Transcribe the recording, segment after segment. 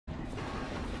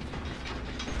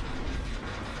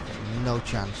no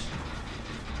chance.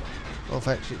 Both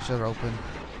exits are open.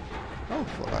 Oh, I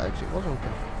thought that exit was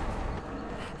open.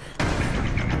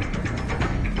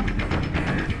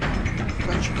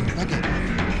 Fried chicken nugget.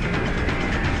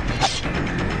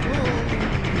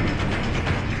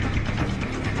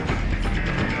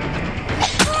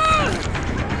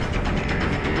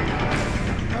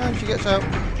 And she gets out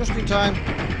just in time.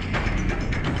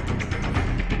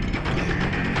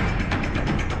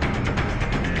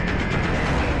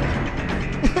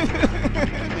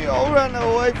 They all ran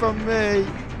away from me.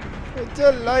 I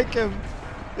don't like him.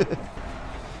 Fucking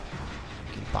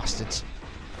bastards.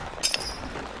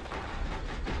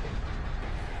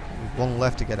 There's one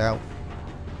left to get out.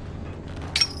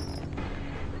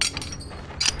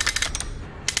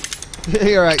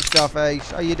 You're right,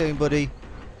 Starface. How you doing, buddy?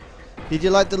 Did you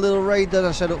like the little raid that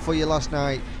I set up for you last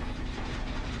night?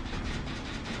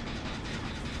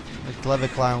 A clever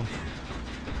clown.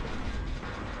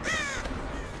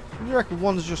 You reckon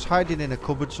one's just hiding in a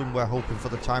cupboard somewhere hoping for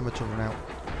the timer to run out?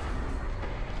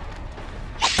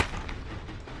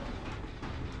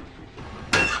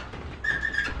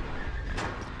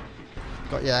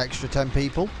 Got your extra 10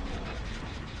 people.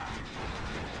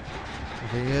 I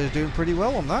think you're doing pretty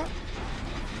well on that.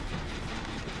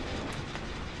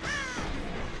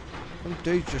 Some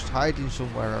dude's just hiding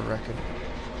somewhere, I reckon.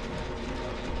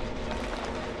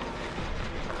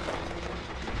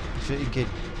 You're thinking,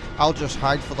 I'll just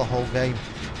hide for the whole game.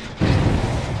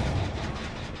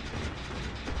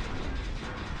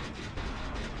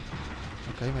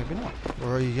 Okay, maybe not.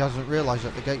 Or he hasn't realised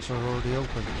that the gates are already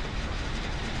open.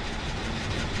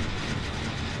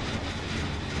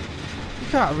 You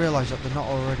can't realise that they're not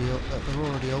already they're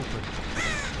already open.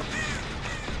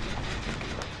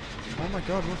 Oh my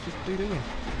god, what's this dude doing?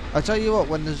 I tell you what,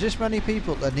 when there's this many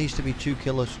people, there needs to be 2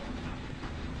 killers.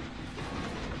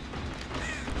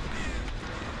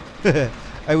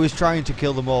 I was trying to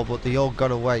kill them all, but they all got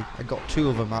away. I got 2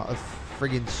 of them out of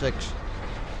friggin' 6.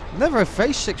 Never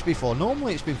faced 6 before.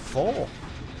 Normally it's been 4.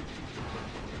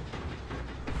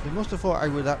 They must have thought I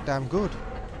was that damn good.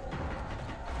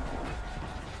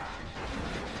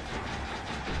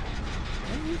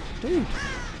 Dude,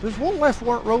 there's one left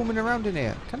roaming around in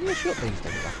here. Can you shut these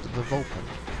things after they've opened?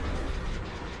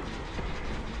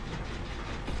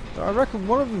 I reckon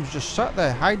one of them's just sat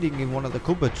there hiding in one of the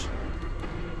cupboards.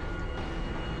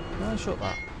 Can I shut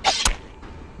that?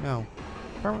 No.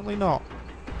 Apparently not.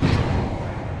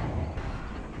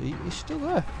 He's still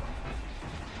there.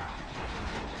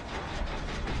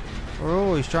 We're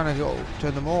always trying to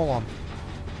turn them all on.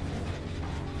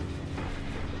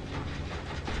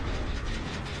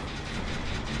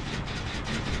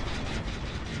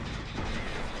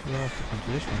 We'll have to come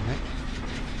to this one next.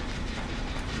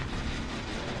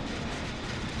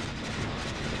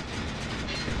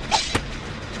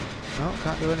 No,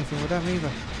 can't do anything with them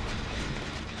either.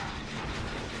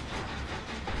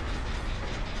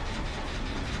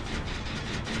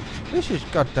 This is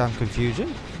goddamn confusing.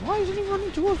 Why isn't he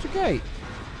running towards the gate?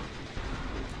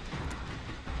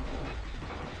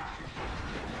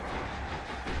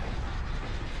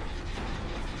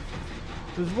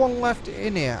 There's one left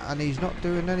in here and he's not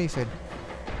doing anything.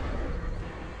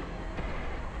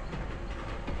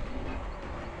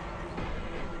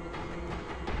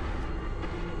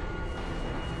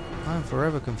 I'm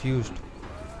forever confused.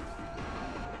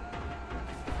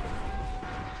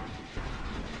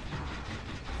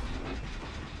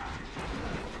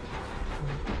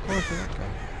 Where's that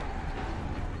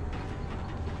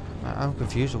guy? I'm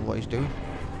confused with what he's doing.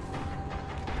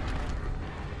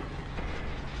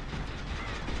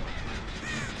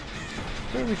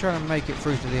 Where are we trying to make it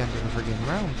through to the end of the friggin'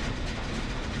 round?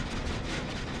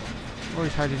 Or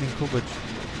he's hiding in cupboards.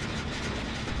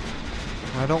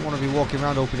 I don't want to be walking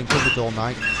around opening cupboards all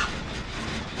night.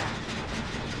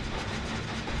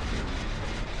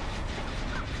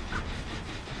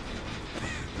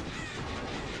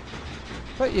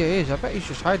 Bet you is. I bet he's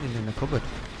just hiding in the cupboard.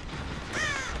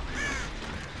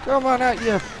 Come on out,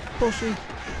 you pussy.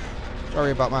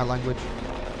 Sorry about my language.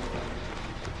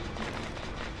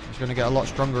 He's going to get a lot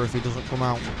stronger if he doesn't come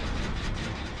out.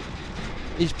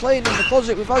 He's playing in the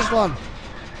closet with Aslan.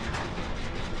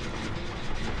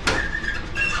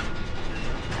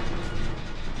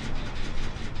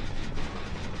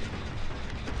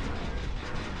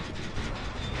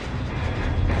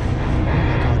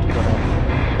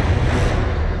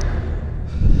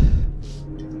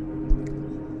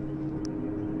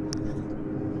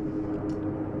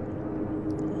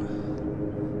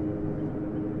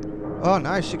 Oh,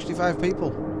 nice, 65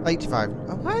 people. 85.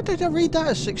 Why did I read that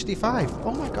as 65?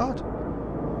 Oh my god.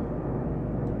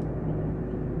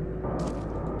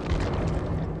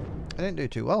 didn't do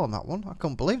too well on that one. I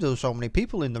couldn't believe there were so many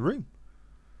people in the room.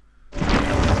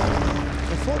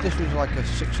 I thought this was like a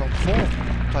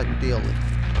 6-on-4 type deal.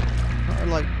 Not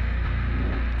like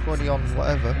 20 on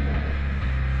whatever.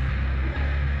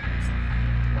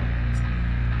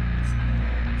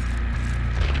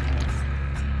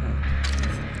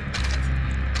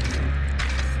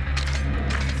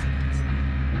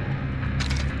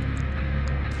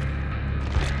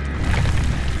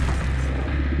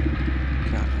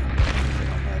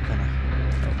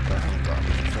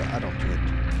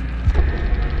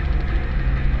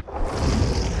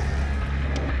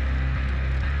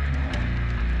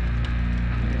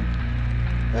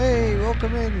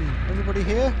 Welcome in, everybody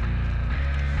here.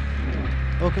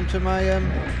 Welcome to my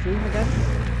stream again.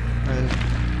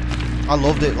 I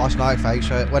loved it last night, folks.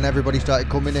 When everybody started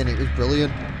coming in, it was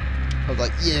brilliant. I was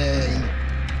like, yay!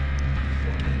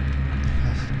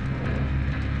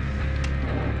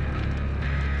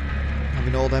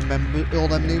 Having all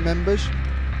them new members.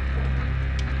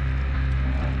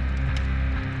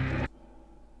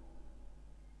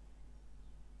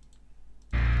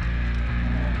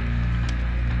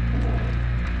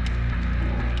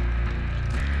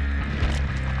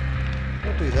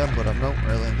 But I'm not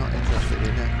really not interested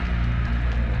in it.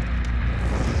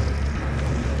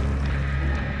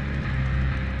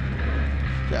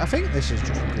 Yeah, I think this is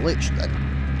just glitched then.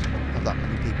 Have that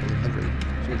many people in the room.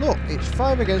 See, look, it's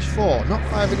 5 against 4, not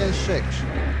 5 against 6.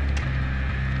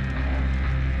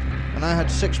 And I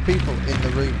had 6 people in the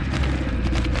room.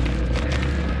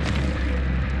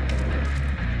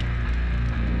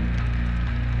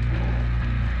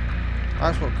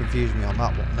 That's what confused me on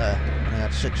that one there. And I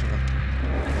had 6 of them.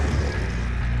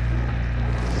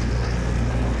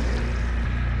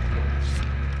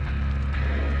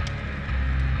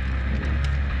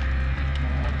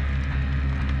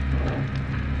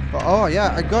 But, oh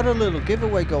yeah, I got a little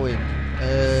giveaway going.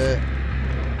 I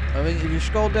think if you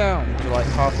scroll down to like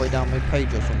halfway down my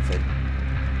page or something,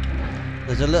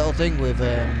 there's a little thing with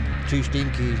 2 Steam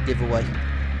keys giveaway.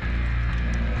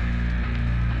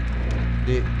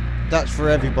 That's for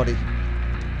everybody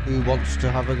who wants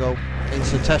to have a go.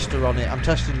 It's a tester on it. I'm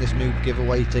testing this new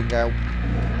giveaway thing out.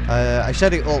 I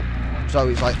set it up so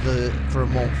it's like for a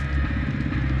month.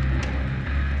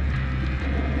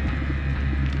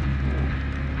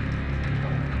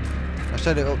 I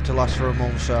set it up to last for a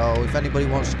month, so if anybody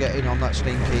wants to get in on that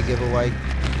Steam key giveaway,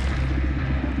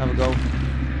 have a go.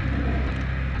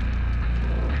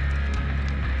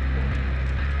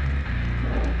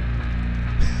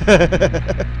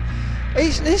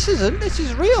 This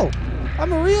is real.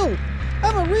 I'm a real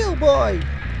boy.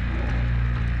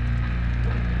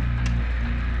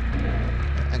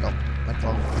 Hang on, my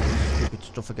phone, stupid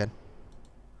stuff again.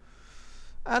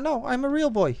 I know, I'm a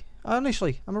real boy.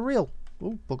 Honestly, I'm a real.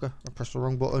 Oh, bugger, I pressed the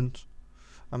wrong buttons.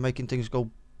 I'm making things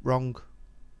go wrong.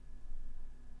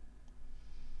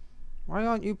 Why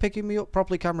aren't you picking me up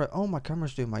properly, camera? Oh, my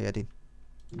camera's doing my head in.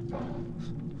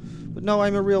 But no,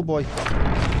 I'm a real boy.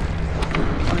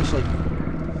 Honestly.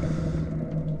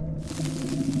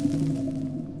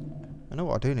 I know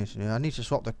what I do need to do. I need to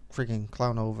swap the frigging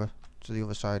clown over to the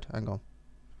other side. Hang on.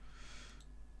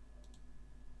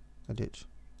 Edit.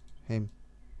 Him.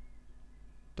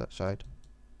 That side.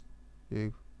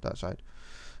 You. That side.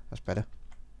 That's better.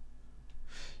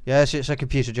 Yes, it's a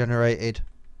computer generated.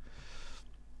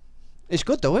 It's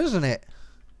good though, isn't it?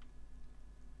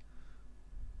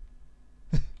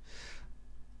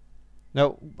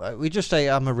 No, we just say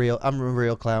I'm a real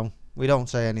clown. We don't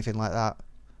say anything like that.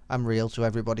 I'm real to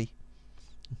everybody.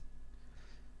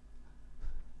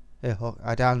 Yeah,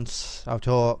 I dance, I'll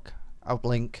talk, I'll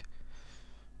blink.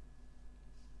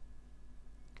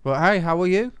 But hi, how are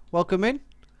you? Welcome in.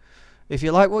 If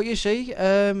you like what you see,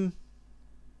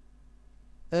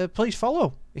 please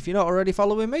follow. If you're not already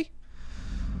following me,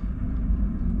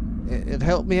 it'd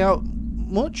help me out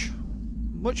much.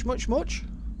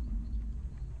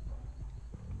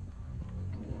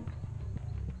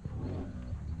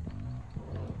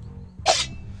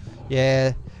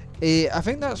 Yeah, I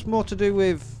think that's more to do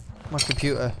with my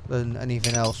computer than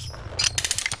anything else.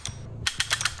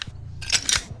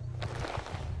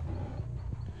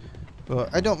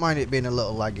 But I don't mind it being a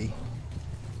little laggy.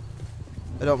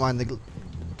 I don't mind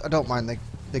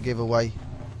the giveaway,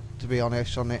 to be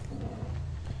honest on it.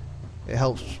 It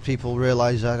helps people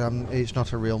realise that it's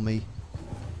not a real me.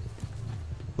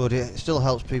 But it still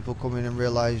helps people come in and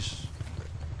realise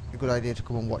a good idea to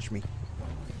come and watch me.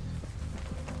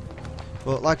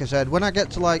 But like I said, when I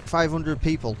get to like 500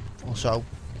 people or so,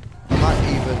 I might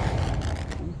even...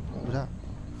 Ooh, what was that?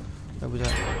 What was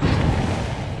that?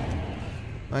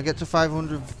 When I get to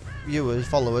 500 viewers,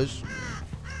 followers,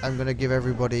 I'm going to give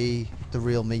everybody the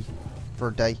real me for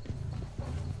a day.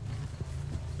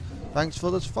 Thanks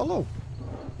for this follow.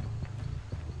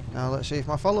 Now let's see if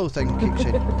my follow thing kicks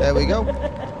in. There we go.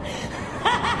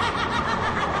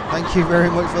 Thank you very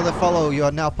much for the follow. You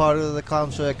are now part of the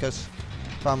Clown Circus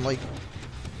family.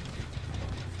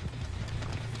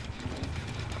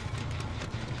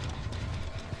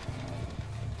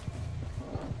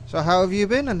 So how have you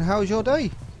been and how's your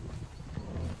day?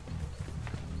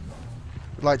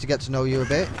 I'd like to get to know you a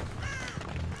bit.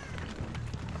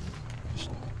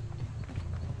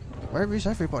 Where is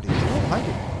everybody? They're all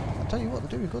hiding. I'll tell you what,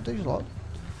 they're doing good, these lot.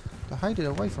 They're hiding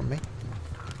away from me.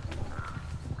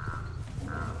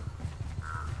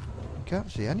 Can't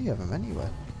see any of them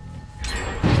anywhere.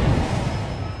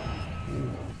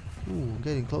 Ooh,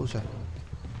 getting closer.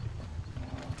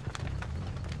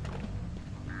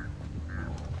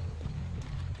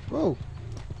 Whoa!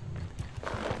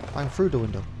 I'm through the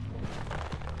window.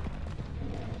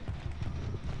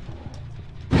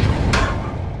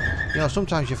 You know,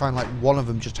 sometimes you find like one of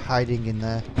them just hiding in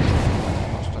there.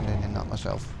 I'm not standing in that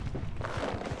myself.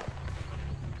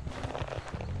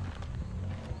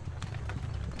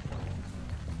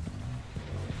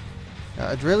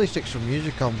 I'd really stick some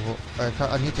music on, but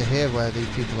I need to hear where these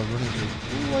people are running to.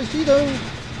 Ooh, I see them!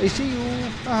 I see you!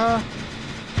 Haha!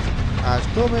 It's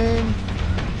coming!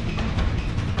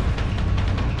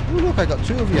 Ooh, look, I got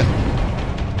two of you.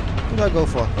 Who do I go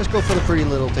for? Let's go for the pretty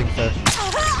little thing first.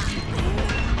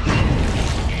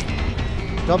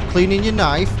 Stop cleaning your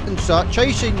knife and start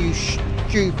chasing, you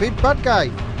stupid bad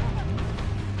guy!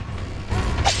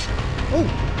 Oh,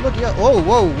 look at that! Oh,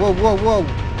 whoa, whoa, whoa, whoa!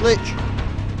 Glitch!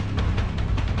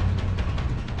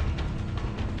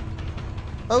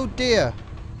 Oh dear!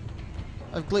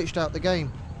 I've glitched out the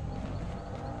game.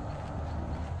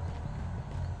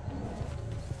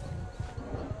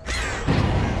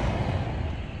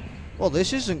 Well,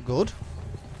 this isn't good.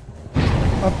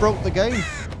 I broke the game.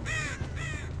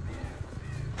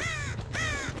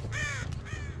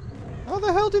 How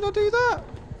the hell did I do that?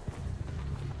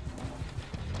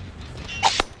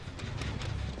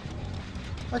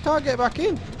 I can't get back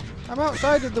in. I'm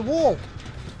outside of the wall.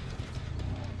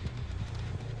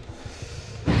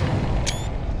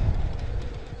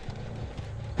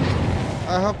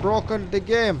 I have broken the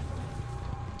game.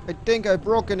 I think I've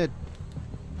broken it.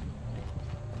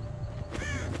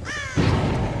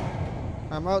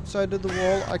 I'm outside of the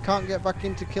wall. I can't get back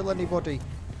in to kill anybody.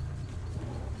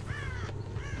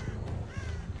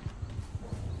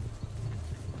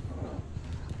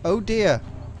 Oh dear.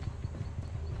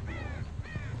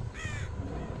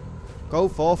 Go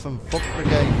forth and fuck the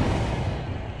game.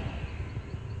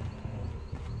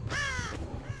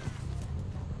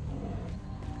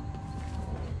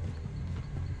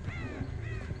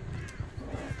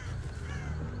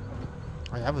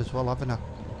 I have as well, haven't I?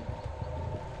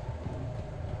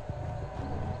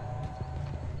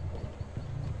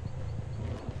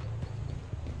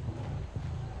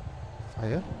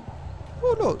 Fire.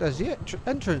 Oh look, there's the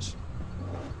entrance.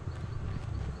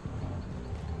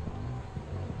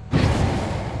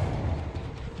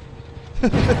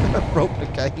 I broke the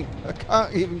game. I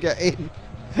can't even get in.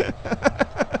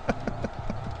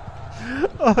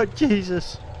 Oh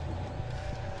Jesus.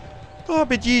 Oh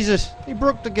bejesus. He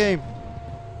broke the game.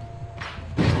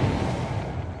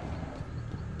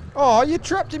 Oh, you're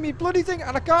trapped in me bloody thing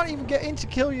and I can't even get in to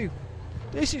kill you.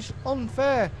 This is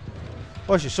unfair.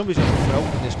 Oh shit, somebody's going to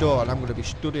open this door and I'm going to be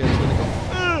stood here and going to go,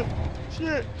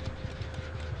 shit.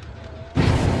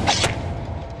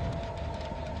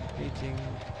 Meeting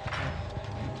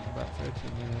about 30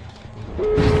 minutes.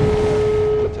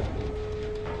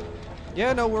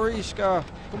 Yeah, no worries, Scar.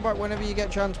 Come back whenever you get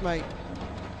a chance, mate.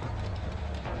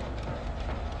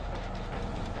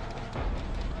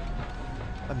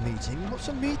 A meeting? What's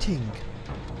a meeting?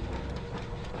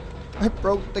 I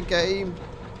broke the game.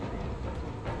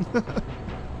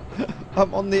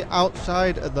 I'm on the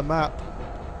outside of the map.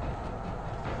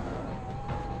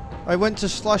 I went to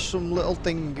slash some little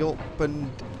thing up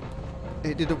and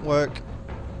it didn't work.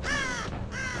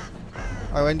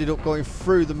 I ended up going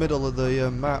through the middle of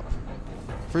the map.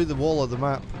 Through the wall of the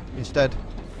map instead.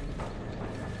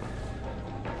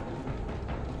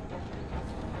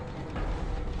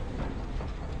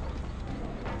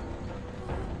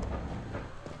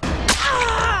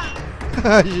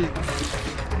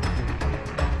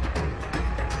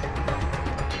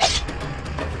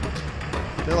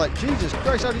 They're like, Jesus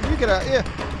Christ, how did you get out here?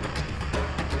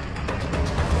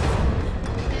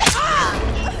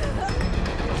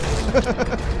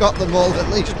 Got them all at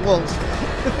least once.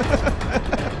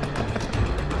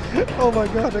 Oh my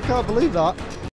god, I can't believe that.